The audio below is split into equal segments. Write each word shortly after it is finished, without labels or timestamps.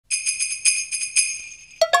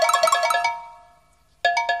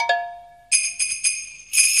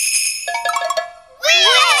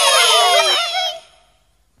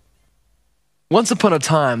Once upon a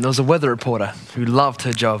time, there was a weather reporter who loved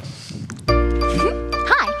her job.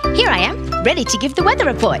 Hi, here I am, ready to give the weather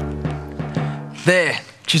report. There,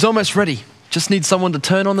 she's almost ready. Just needs someone to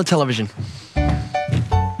turn on the television.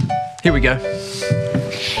 Here we go.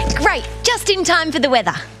 Great, just in time for the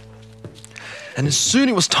weather. And soon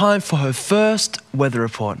it was time for her first weather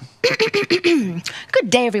report. Good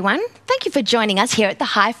day, everyone. Thank you for joining us here at the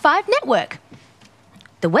Hi-5 network.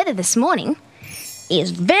 The weather this morning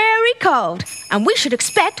is very cold, and we should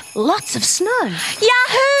expect lots of snow.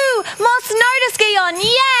 Yahoo! More snow to ski on,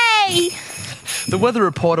 yay! The weather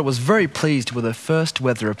reporter was very pleased with her first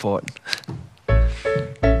weather report.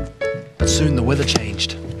 But soon the weather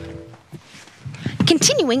changed.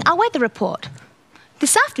 Continuing our weather report.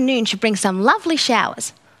 This afternoon should bring some lovely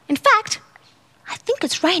showers. In fact, I think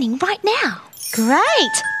it's raining right now.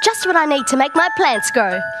 Great! Just what I need to make my plants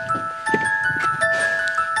grow.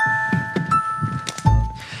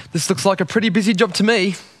 This looks like a pretty busy job to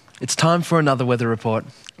me. It's time for another weather report.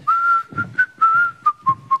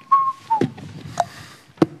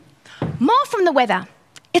 More from the weather.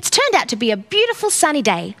 It's turned out to be a beautiful sunny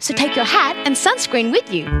day, so take your hat and sunscreen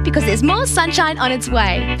with you because there's more sunshine on its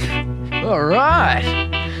way. All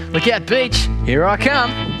right. Look out, beach. Here I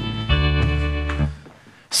come.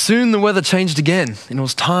 Soon the weather changed again, and it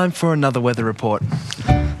was time for another weather report.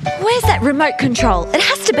 Where's that remote control? It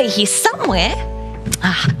has to be here somewhere.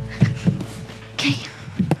 Okay.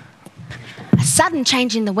 A sudden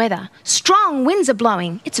change in the weather. Strong winds are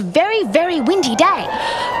blowing. It's a very, very windy day.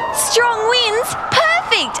 Strong winds?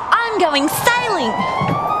 Perfect! I'm going sailing.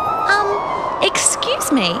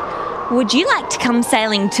 Excuse me. Would you like to come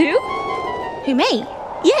sailing too? Who, me?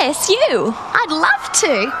 Yes, you. I'd love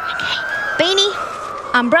to. Okay. Beanie,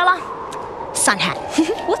 umbrella, sun hat.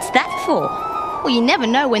 What's that for? Well, you never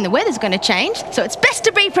know when the weather's going to change, so it's best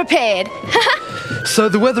to be prepared. So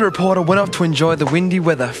the weather reporter went off to enjoy the windy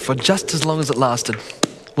weather for just as long as it lasted.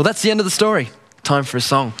 Well, that's the end of the story. Time for a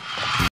song.